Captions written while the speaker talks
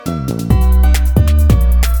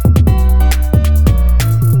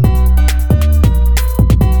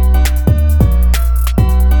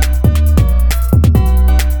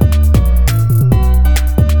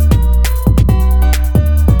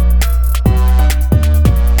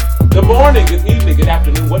Good morning, good evening, good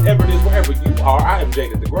afternoon, whatever it is, wherever you are. I am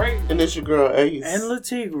Jada the Great. And it's your girl Ace. And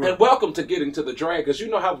Latigra. And welcome to Getting to the Drag, because you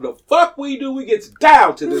know how the fuck we do. We get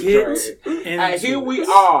down to this drag. And here we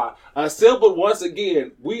are, assembled once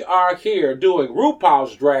again. We are here doing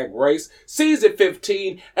RuPaul's Drag Race, Season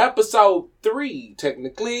 15, Episode 3,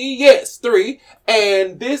 technically. Yes, 3.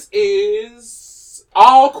 And this is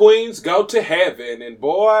All Queens Go to Heaven. And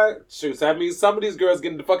boy, shoot, that means some of these girls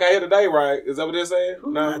getting the fuck out here today, right? Is that what they're saying?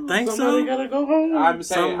 No? I think Somebody so. gotta go home. I'm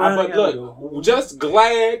saying, Somebody but gotta look, just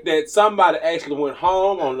glad that somebody actually went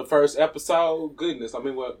home on the first episode. Goodness, I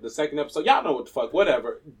mean, well, the second episode, y'all know what the fuck,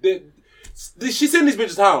 whatever. She sent these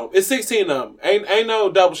bitches home. It's 16 of them. Ain't no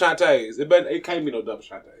double Shantays. It can't be no double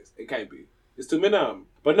Shantays. It can't be. It's too many of them.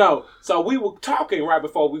 But no, so we were talking right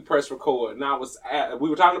before we pressed record, and we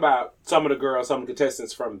were talking about some of the girls, some of the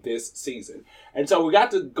contestants from this season. And so we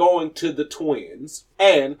got to going to the twins,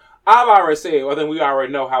 and I've already said, I think we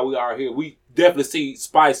already know how we are here. We definitely see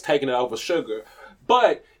Spice taking it over Sugar.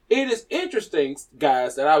 But it is interesting,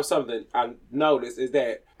 guys, something I noticed is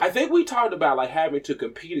that I think we talked about like having to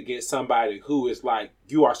compete against somebody who is like,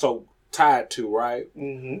 you are so tied to, right?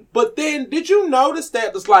 Mm-hmm. But then, did you notice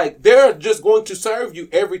that it's like they're just going to serve you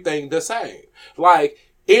everything the same? Like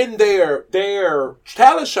in their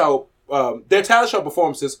talent show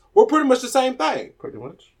performances were pretty much the same thing. Pretty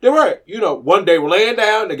much. They were, one day were laying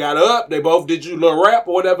down, they got up, they both did you a little rap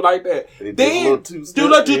or whatever like that. They Then do a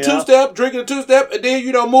little two-step, drinking a two-step, and then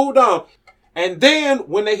moved on. And then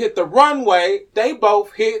when they hit the runway, they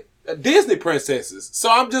both hit Disney princesses. So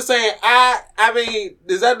I'm just saying, I mean,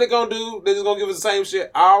 is that what they're gonna do? They're just gonna give us the same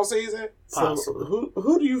shit all season? So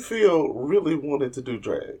who do you feel really wanted to do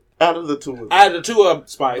drag out of the two of them? Out of the two of them,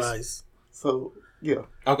 Spice. So yeah.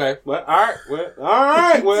 Okay. Well, all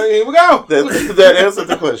right. Well, here we go. That answered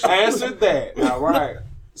the question. Answered that. All right.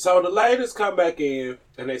 So the ladies come back in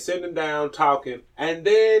and they sit them down talking, and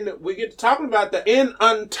then we get to talking about in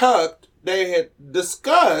Untucked. They had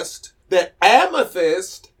discussed that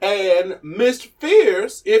Amethyst and Miss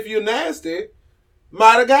Fierce, if you nasty,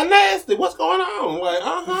 might have got nasty. What's going on? Like,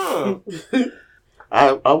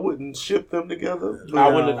 I wouldn't ship them together. I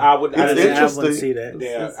wouldn't. It's interesting. I wouldn't see that.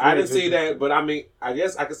 Yeah, I didn't see that, but I mean, I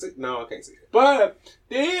guess I can see. No, I can't see it. But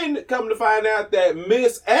then come to find out that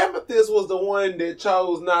Miss Amethyst was the one that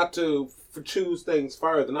chose not to choose things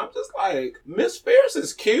further, and I'm just like, Miss Fierce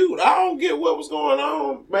is cute. I don't get what was going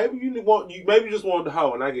on. Maybe you just wanted the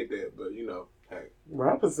hoe, and I get that, but hey.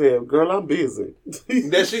 Robin said, "Girl, I'm busy."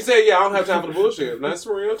 Then she said, "Yeah, I don't have time for the bullshit." And that's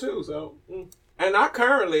real too. So, and I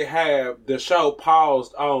currently have the show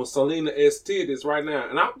paused on Selena S. Titties right now,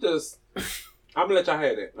 and I'm gonna let y'all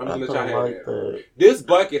have that. I'm gonna let y'all have that. This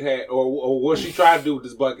bucket hat, or what she tried to do with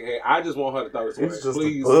this bucket hat, I just want her to throw this away. It's just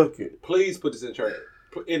a bucket. Please put this in trash.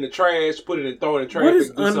 In the trash, put it in, throw it in trash. What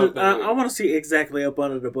is under? I want to see exactly up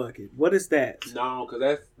under the bucket. What is that? No,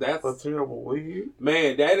 because that's a terrible weed.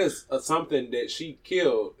 Man, that is something that she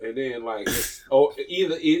killed, and then or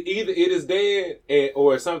either it is dead,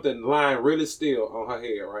 or something lying really still on her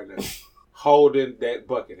head right now, holding that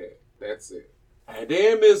bucket head. That's it. And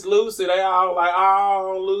then Miss Lucy, they all like,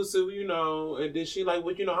 "Oh, Lucy, and then she like,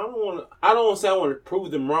 "Well, I don't want to say I want to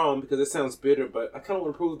prove them wrong because it sounds bitter, but I kind of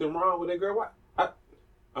want to prove them wrong with that girl. What?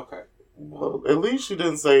 Okay. Well, at least you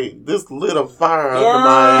didn't say this lit a fire under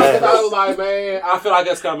my ass. I was like, man, I feel like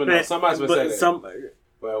that's coming up. Somebody's been saying that.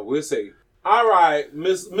 Well, we'll see. All right,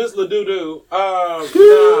 Miss LaDoo-Doo.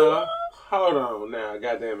 Nah, hold on now,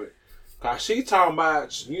 goddammit. Cause she talking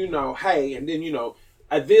about, hey, and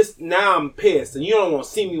then, this, now I'm pissed. And you don't want to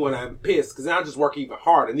see me when I'm pissed, because I just work even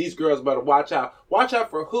harder. And these girls better watch out. Watch out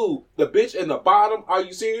for who? The bitch in the bottom? Are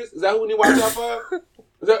you serious? Is that who we need to watch out for?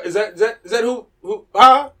 Is that who?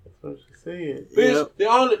 Huh? That's what she said. Bitch, yep.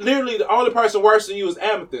 The only person worse than you is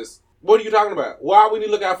Amethyst. What are you talking about? Why we need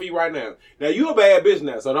to look out for you right now? Now you a bad bitch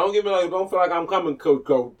now, so don't feel like I'm coming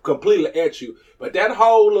completely at you. But that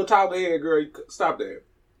whole little top of the head girl, stop that.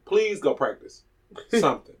 Please go practice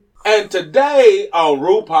something. And today on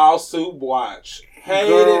RuPaul's Soup Watch,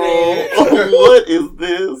 hated it. What is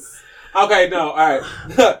this? Okay, no, all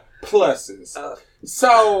right. Pluses.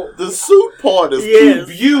 So the suit part is too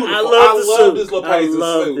beautiful. I love this little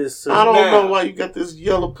Paisley suit. I don't know why you got this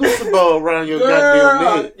yellow pussy ball around your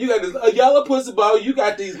goddamn neck. You got this yellow pussy ball. You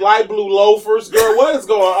got these light blue loafers, girl. What is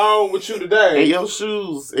going on with you today? And your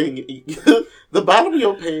shoes and the bottom of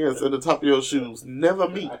your pants and the top of your shoes never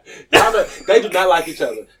meet. They do not like each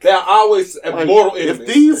other. They are always mortal enemies. If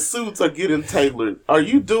these suits are getting tailored, are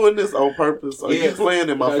you doing this on purpose? Are you playing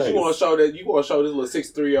in my face? You want to show this little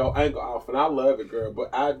 6'3" angle off, and I love it, girl.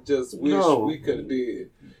 But I just wish we could have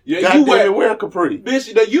did. Yeah, you wear Capri.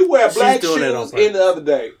 Bitch, you wear black doing that on shoes in the other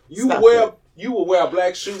day. You will wear a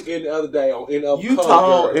black shoe in the other day on in other You color,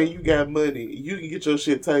 tall girl. and you got money. You can get your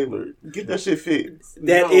shit tailored. Get that shit fixed.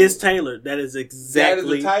 That is tailored. That is exactly.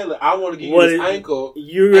 That is a Taylor. I want to give you this ankle.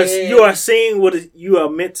 You are seeing what you are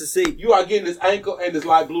meant to see. You are getting this ankle and this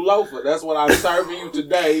light blue loafer. That's what I'm serving you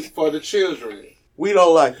today for the children. We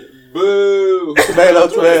don't like it. Boo.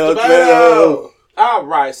 Tomato. All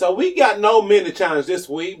right, so we got no minute challenge this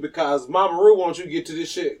week because Mama Ru wants you to get to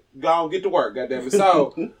this shit. Go on, get to work, goddammit.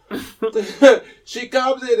 So she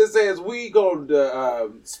comes in and says we going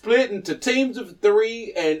to split into teams of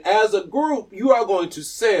 3, and as a group, you are going to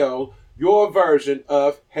sell your version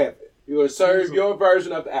of heaven. You're going to serve your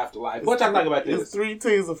version of the afterlife. What y'all think about this? It's 3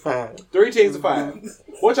 teams of 5. 3 teams of 5.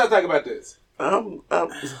 What y'all think about this?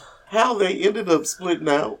 How they ended up splitting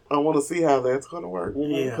out, I want to see how that's going to work.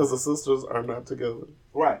 Yeah. Because the sisters are not together.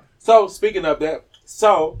 Right. So, speaking of that,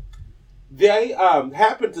 they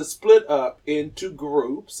happen to split up into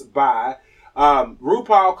groups by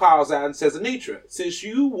RuPaul calls out and says, Anitra, since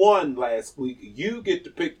you won last week, you get to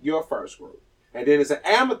pick your first group. And then it's an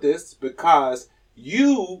amethyst because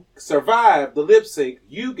you survived the lip sync,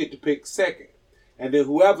 you get to pick second. And then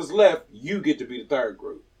whoever's left, you get to be the third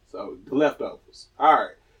group. So, the leftovers. All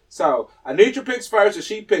right. So, Anitra picks first, and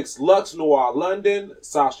she picks Lux Noir London,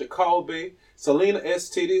 Sasha Colby, Selena S.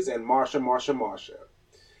 Titties, and Marsha.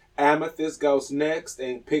 Amethyst goes next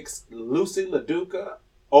and picks Lucy LaDuca,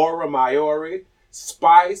 Aura Mayori,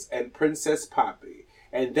 Spice, and Princess Poppy.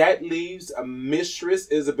 And that leaves Mistress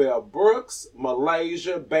Isabel Brooks,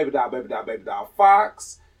 Malaysia, Baby Doll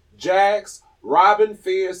Fox, Jax, Robin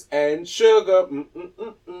Fierce, and Sugar.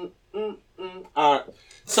 All right.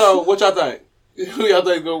 So, what y'all think? Who y'all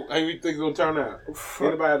think gonna turn out?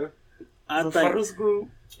 Anybody? First group.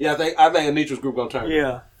 Yeah, I think Anitra's group gonna turn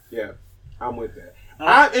out. Yeah, I'm with that.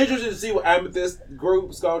 I'm interested to see what Amethyst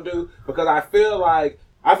group's gonna do because I feel like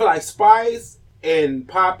Spice and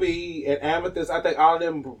Poppy and Amethyst. I think all of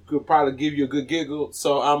them could probably give you a good giggle.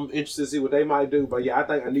 So I'm interested to see what they might do. But yeah, I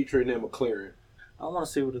think Anitra and them are clearing. I want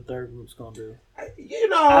to see what the third group's gonna do.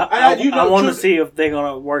 I want to see if they're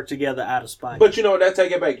gonna work together out of spite. But you know what? That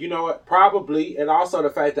take it back. You know what? Probably, and also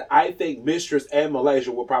the fact that I think Mistress and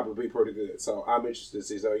Malaysia will probably be pretty good. So I'm interested to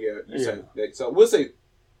see. So so we'll see.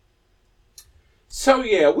 So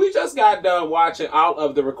yeah, we just got done watching all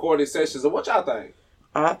of the recorded sessions. And what y'all think?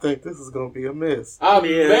 I think this is gonna be a mess. A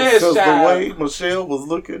mess, because the way Michelle was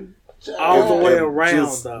looking. All the way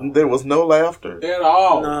around, though. There was no laughter. At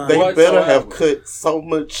all. None. They better have cut so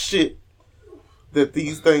much shit that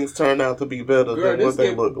these things turn out to be better than what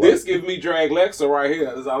they look like. This gives me Drag Lexa right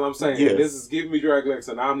here. That's all I'm saying. Yes. This is giving me Drag Lexa.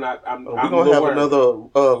 And I'm we're going to have another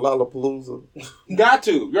Lollapalooza. Got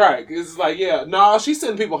to. Right. It's like, no, she's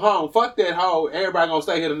sending people home. Fuck that hoe. Everybody going to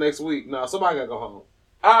stay here the next week. No, somebody got to go home.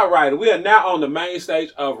 All right. We are now on the main stage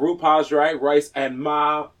of RuPaul's Drag Race and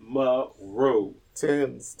Mama Ru.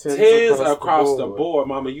 Tens across the board.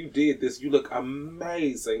 Mama, you did this. You look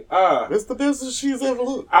amazing. It's the best she's ever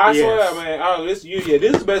looked. I swear, man. This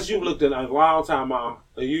is the best you've looked in a long time, Mom.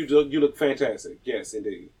 You look fantastic. Yes,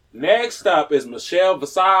 indeed. Next up is Michelle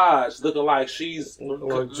Visage, looking like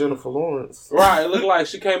Jennifer Lawrence. Right, looking like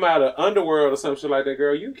she came out of Underworld or some shit like that.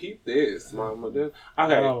 Girl, you keep this, Mama. Okay. I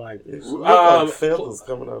don't like this. Like feathers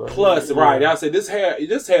coming out of her. Plus, right, I said this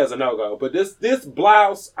hair's a no-go. But this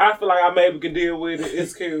blouse, I feel like I maybe can deal with it.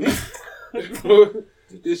 It's cute.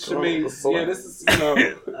 This chemise. Yeah, this is,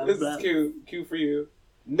 this is cute for you.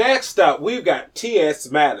 Next up, we've got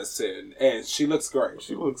T.S. Madison, and she looks great.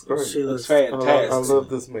 She looks great. She looks I fantastic. love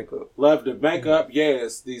this makeup. Love the makeup,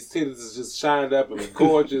 yes. These titties is just shined up and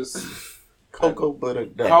gorgeous. Cocoa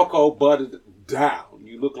buttered down.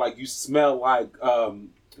 You look like you smell like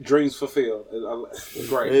dreams fulfilled.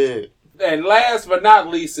 Great. Yeah. And last but not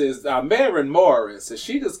least is Maren Morris, and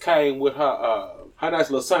she just came with her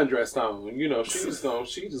nice little sundress on.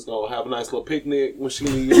 She's just gonna have a nice little picnic when she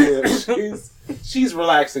leaves here. She's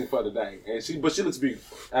relaxing for the day, but she looks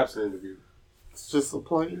beautiful, absolutely beautiful. It's just a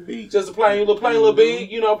plain beat. Just a plain little beat,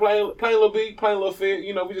 plain little beat, plain little fit.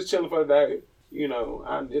 We just chilling for the day.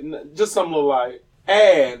 Just something little light.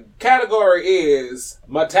 And category is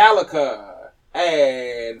Metallica.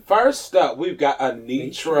 And first up, we've got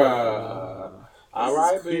Anitra. All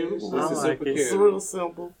right, bitch. This is super cute. It's real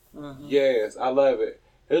simple. Mm-hmm. Yes, I love it.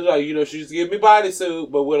 It's like, she used to give me bodysuit,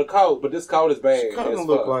 but with a coat. But this coat is bad. She kind of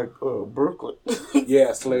look like Brooklyn.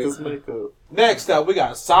 Yeah, slick. This makeup. Next up, we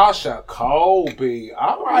got Sasha Colby.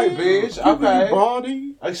 All right, bitch. Okay.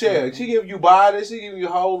 Body. She give you body. She give you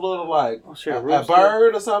a whole little, a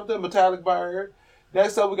bird or something, metallic bird.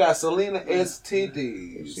 Next up, we got Selena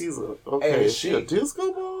STDs. She's a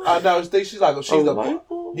disco ball? I know. She's a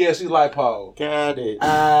lipo? Yeah, she's lipo. Got it.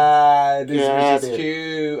 This bitch is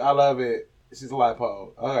cute. I love it. She's a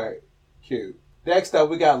lipo. All right, cute. Next up,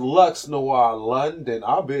 we got Lux Noir London.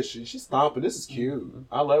 Our bitch, she's stomping. This is cute.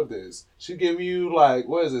 Mm-hmm. I love this. She giving you like,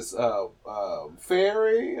 what is this?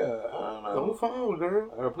 Fairy? I don't know. Don't fall,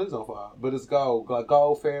 girl. Please don't fall. But it's gold. Like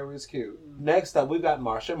gold fairy is cute. Mm-hmm. Next up, we got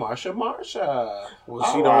Marsha.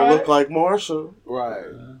 Well, she don't look like Marsha.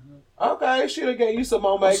 Right. Mm-hmm. Okay, she done gave you some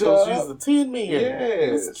more makeup. She's a 10 man.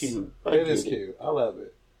 Yes. It's cute. It is cute. I love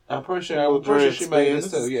it. I'm pretty sure she made this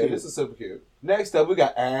too. Yeah, this is super cute. Next up, we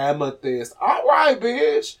got Amethyst. All right,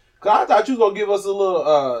 bitch. Cause I thought you was gonna give us a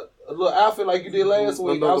little outfit like you did last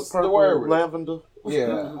week. I was still worried. Lavender.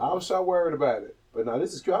 Yeah, I was so worried about it. But no,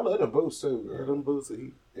 this is cute. I love them boots too, girl. Yeah, them boots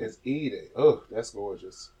It's eating. Oh, that's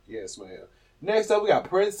gorgeous. Yes, ma'am. Next up, we got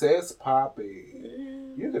Princess Poppy.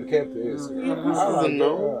 You could have kept this.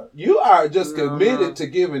 You are just committed to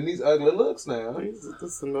giving these ugly looks now. This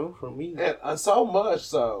is a no for me. And so much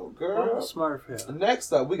so, girl. Smart fan.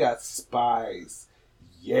 Next up, we got Spice.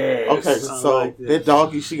 Yes. Okay, so that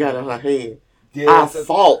doggy she got in her hand. Yes. I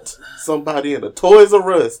fought somebody in a Toys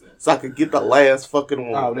R Us so I could get the last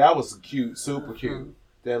fucking one. Oh, that was cute. Super cute.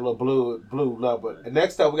 That little blue lover. And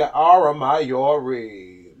next up, we got Aura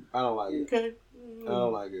Mayori. I don't like it. Okay. I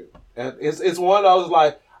don't like it. And it's one of those,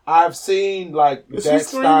 like, I've seen, like, that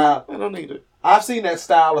style. I don't need it. I've seen that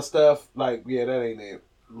style of stuff. Like, yeah, that ain't it.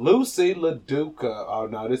 Lucy LaDuca. Oh,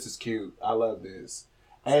 no, this is cute. I love this.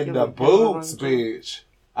 And the boots, bitch.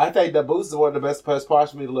 I think the boots is one of the best parts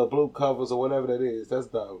for me, the little blue covers or whatever that is. That's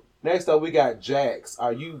dope. Next up, we got Jax.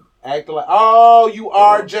 Are you acting like... Oh, you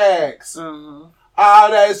are Jax. Oh,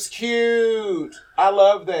 that's cute. I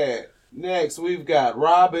love that. Next, we've got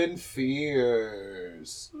Robin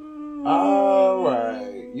Fierce. All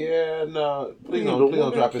right. Yeah, no. Please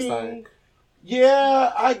don't drop this thing.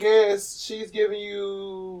 Yeah, I guess she's giving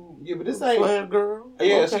you... Yeah, but this ain't... Flag girl?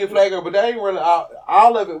 Yeah, she's a flag girl, but that ain't really...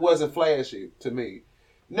 All of it wasn't flashy to me.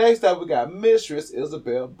 Next up, we got Mistress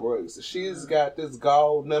Isabel Brooks. She's got this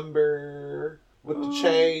gold number with the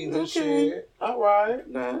chains and shit. All right.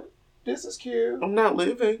 Nah. This is cute. I'm not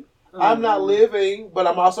living. I'm not living, but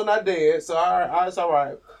I'm also not dead. So, all right, it's all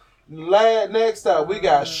right. Next up, we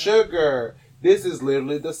got Sugar. This is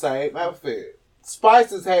literally the same outfit.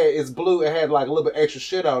 Spice's hair is blue and had like a little bit extra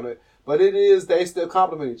shit on it. But they still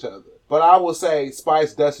complement each other. But I will say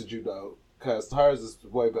Spice dusted you, though, because hers is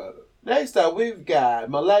way better. Next up, we've got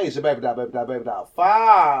Malaysia, baby doll,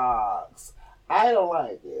 Fox. I don't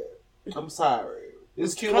like it. I'm sorry.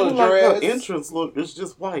 It's cute little dress. Like her entrance look, it's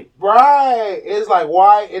just white. Right. It's like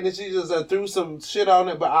white, and then she just threw some shit on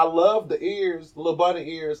it. But I love the ears, the little bunny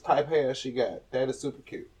ears type hair she got. That is super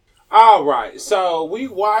cute. All right. So we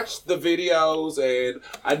watched the videos, and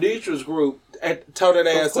Anitra's group tore that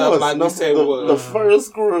ass up like we said it was. The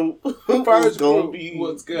first group was going to be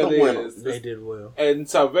what's good the winners. They did well. And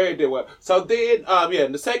so very did well. So then,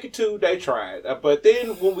 the second two, they tried. But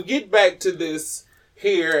then when we get back to this...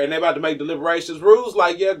 here and they about to make deliberations. Rules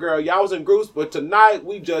like, yeah, girl, y'all was in groups, but tonight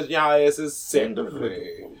we judge y'all asses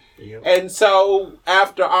separately. Yep. And so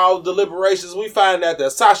after all deliberations, we find out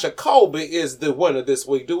that Sasha Colby is the winner this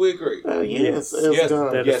week. Do we agree? Yes,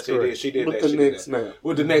 she did. With the next snap.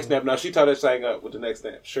 With the next snap. No, she tore that thing up with the next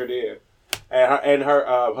snap. Sure did. And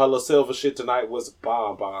her little silver shit tonight was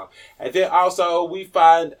bomb. And then also we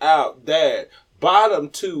find out that bottom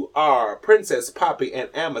two are Princess Poppy and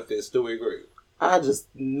Amethyst. Do we agree? I just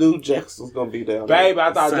knew Jax was going to be down there. Baby,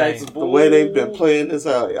 I thought Jax was... The way they've been playing this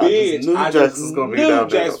out, I just knew Jax was going to be down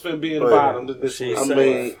there. Jax was going to be in the bottom. I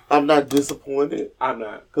mean, I'm not disappointed. I'm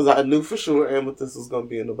not. Because I knew for sure Amethyst was going to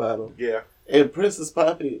be in the bottom. Yeah. And Princess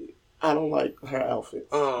Poppy, I don't like her outfits.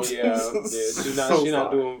 Oh, yeah. She's not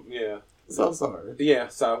doing... Yeah. So sorry. Yeah,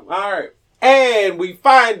 so, all right. And we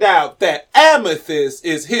find out that Amethyst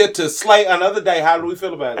is here to slay another day. How do we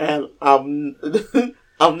feel about it? And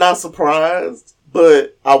I'm not surprised,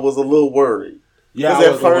 but I was a little worried. Yeah,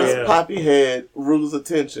 because at first, Poppy had Rue's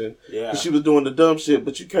attention. Yeah. She was doing the dumb shit,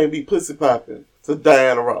 but you can't be pussy popping to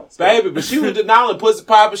Diana Ross. Baby, but she was not only pussy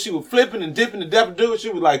popping, she was flipping and dipping and depping dude.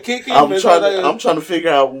 She was like kicking. I'm trying to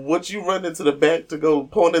figure out what you run into the back to go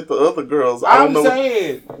point at the other girls. I'm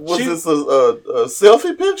saying. Was this a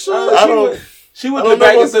selfie picture? She went to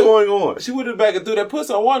back what's going on. She went back and threw that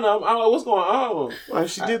pussy on one of them. I'm like, what's going on? Like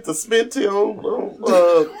she did the Smitty on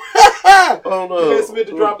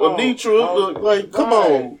Anitra. Like, come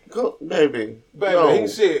on. Go, baby, he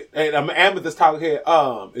shit. And Amethyst talking here.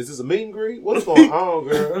 Is this a meet and greet? What's going on,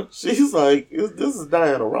 girl? She's like, this is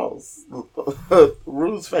Diana Ross,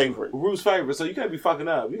 Rue's favorite. So you can't be fucking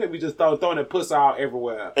up. You can't be just throwing that pussy out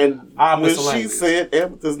everywhere. And when she said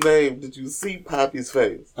Amethyst's name, did you see Poppy's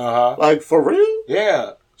face? Like, for real?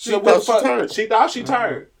 Yeah. She thought she turned. She thought she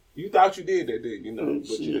turned. You thought you did that, didn't you? Know,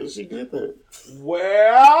 she did that.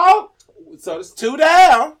 Well, so it's 2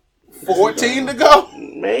 down. 14 to go.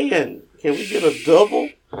 Man, can we get a double?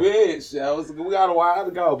 Bitch, we got a while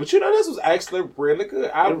to go. But this was actually really good.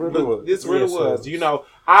 This really was.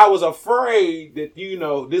 I was afraid that,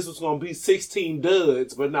 this was going to be 16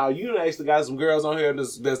 duds. But now you actually got some girls on here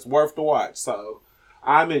that's worth the watch. So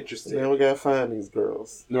I'm interested. Now we got to find these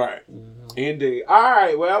girls. Right. Mm-hmm. Indeed. All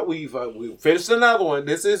right. Well, we've finished another one.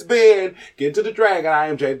 This has been Get to the Dragon. I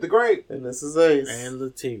am Jade the Great. And this is Ace. And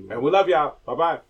Latina. And we love y'all. Bye-bye.